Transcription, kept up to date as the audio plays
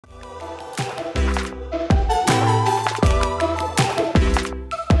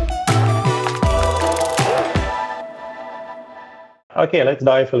Okay, let's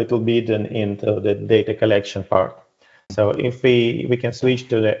dive a little bit into the data collection part. So if we can switch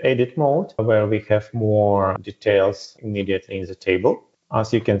to the edit mode, where we have more details immediately in the table.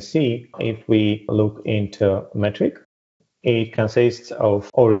 As you can see, if we look into metric, it consists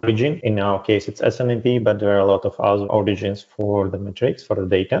of origin. In our case, it's SNMP, but there are a lot of other origins for the metrics, for the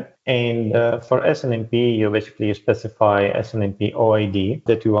data. And for SNMP, you basically specify SNMP OID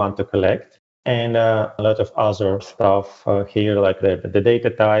that you want to collect. And a lot of other stuff here, like the data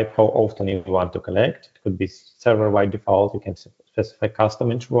type, how often you want to collect. It could be server by default. You can specify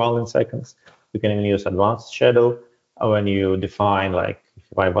custom interval in seconds. You can even use advanced schedule when you define, like,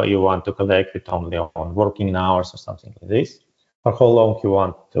 if you want to collect it only on working hours or something like this, or how long you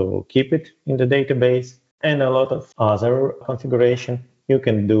want to keep it in the database, and a lot of other configuration. You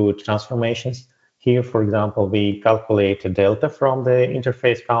can do transformations. Here, for example, we calculate a delta from the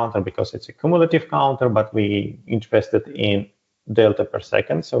interface counter because it's a cumulative counter, but we interested in delta per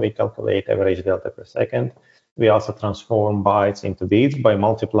second. So we calculate average delta per second. We also transform bytes into bits by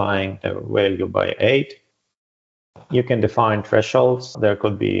multiplying the value by 8. You can define thresholds. There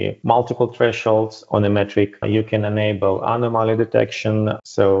could be multiple thresholds on a metric. You can enable anomaly detection,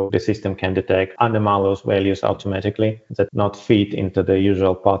 so the system can detect anomalous values automatically that not fit into the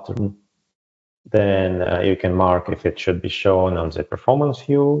usual pattern. Then you can mark if it should be shown on the performance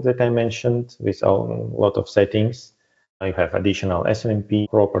view that I mentioned with a lot of settings. You have additional SNMP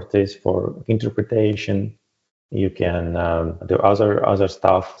properties for interpretation. You can do other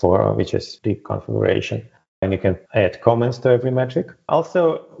stuff for which is the configuration. And you can add comments to every metric.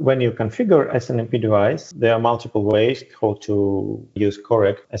 Also, when you configure SNMP device, there are multiple ways how to use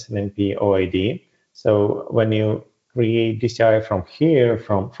correct SNMP OID. So when you create DCI from here,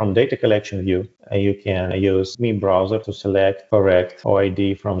 from data collection view, you can use MIB browser to select correct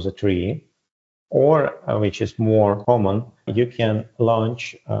OID from the tree. Or, which is more common, you can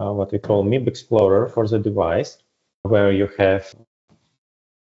launch what we call MIB Explorer for the device, where you have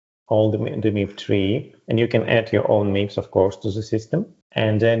all the MIB tree, and you can add your own MIBs, of course, to the system.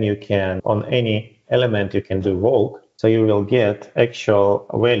 And then you can, on any element, you can do walk. So you will get actual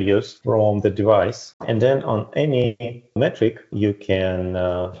values from the device. And then on any metric, you can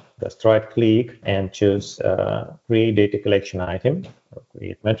just right click and choose create data collection item or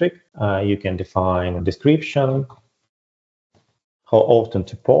create metric. You can define a description, how often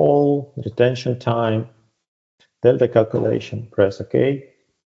to poll, retention time, delta calculation, press OK.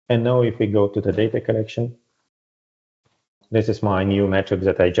 And now if we go to the data collection, this is my new metric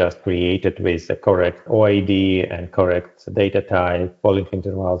that I just created with the correct OID and correct data type, polling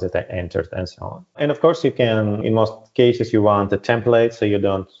intervals that I entered, and so on. And of course, you can, in most cases, you want a template, so you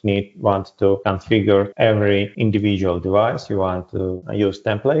don't want to configure every individual device. You want to use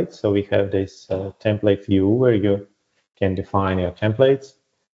templates. So we have this template view where you can define your templates.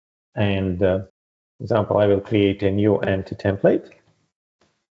 And for example, I will create a new empty template.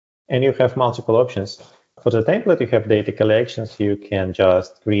 And you have multiple options. For the template, you have data collections. You can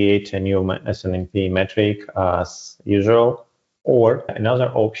just create a new SNMP metric as usual. Or another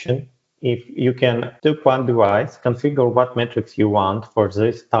option, if you can take one device, configure what metrics you want for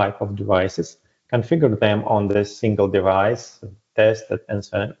this type of devices, configure them on this single device, test it, and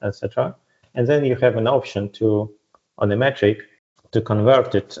so on, etc. And then you have an option to, on the metric, to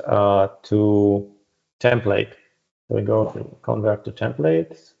convert it to template. So we go to convert to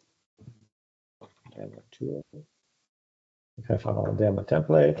templates. We have our demo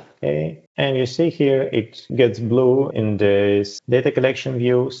template, okay, and you see here it gets blue in this data collection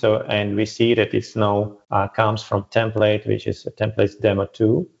view. So, and we see that it's now comes from template, which is a templates demo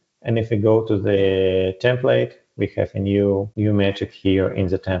 2. And if we go to the template, we have a new metric here in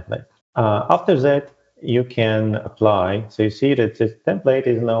the template. After that, you can apply. So you see that this template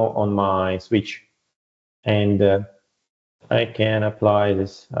is now on my switch, and I can apply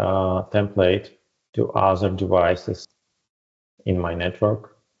this template to other devices in my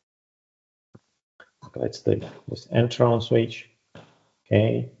network. Let's take this Entron switch,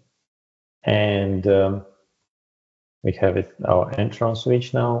 okay, and we have it, our Entron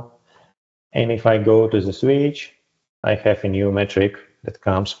switch now. And if I go to the switch, I have a new metric that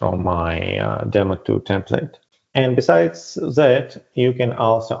comes from my demo 2 template. And besides that, you can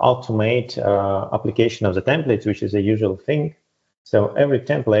also automate application of the templates, which is a usual thing. So every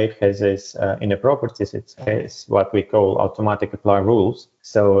template has this, in the properties, it has what we call automatic apply rules.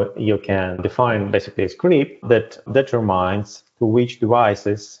 So you can define basically a script that determines to which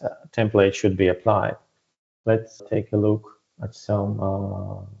devices template should be applied. Let's take a look at some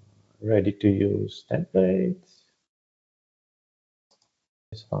ready-to-use templates.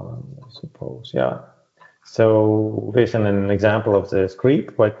 This one, I suppose, yeah. So this is an example of the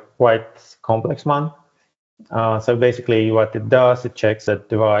script, quite complex one. So basically what it does, it checks that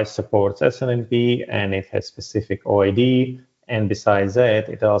device supports SNMP and it has specific OID. And besides that,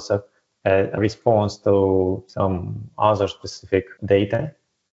 it also responds to some other specific data.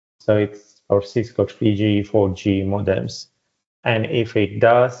 So it's for Cisco 3G, 4G modems. And if it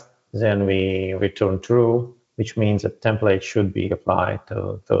does, then we return true, which means a template should be applied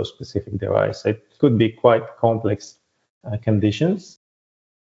to those specific devices. It could be quite complex conditions.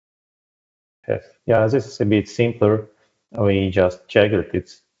 Yeah, this is a bit simpler. We just check that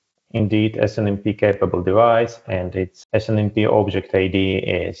it's indeed SNMP capable device and its SNMP object ID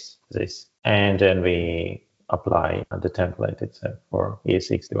is this. And then we apply the template itself for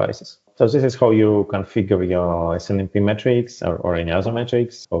ESX devices. So this is how you configure your SNMP metrics or any other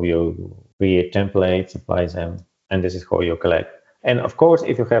metrics, how you create templates, apply them, and this is how you collect. And of course,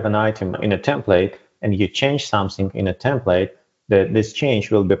 if you have an item in a template and you change something in a template, this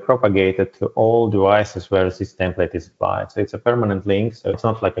change will be propagated to all devices where this template is applied. So it's a permanent link. So it's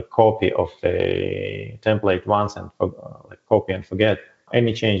not like a copy of the template once and like copy and forget.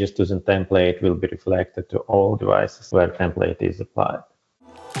 Any changes to the template will be reflected to all devices where template is applied.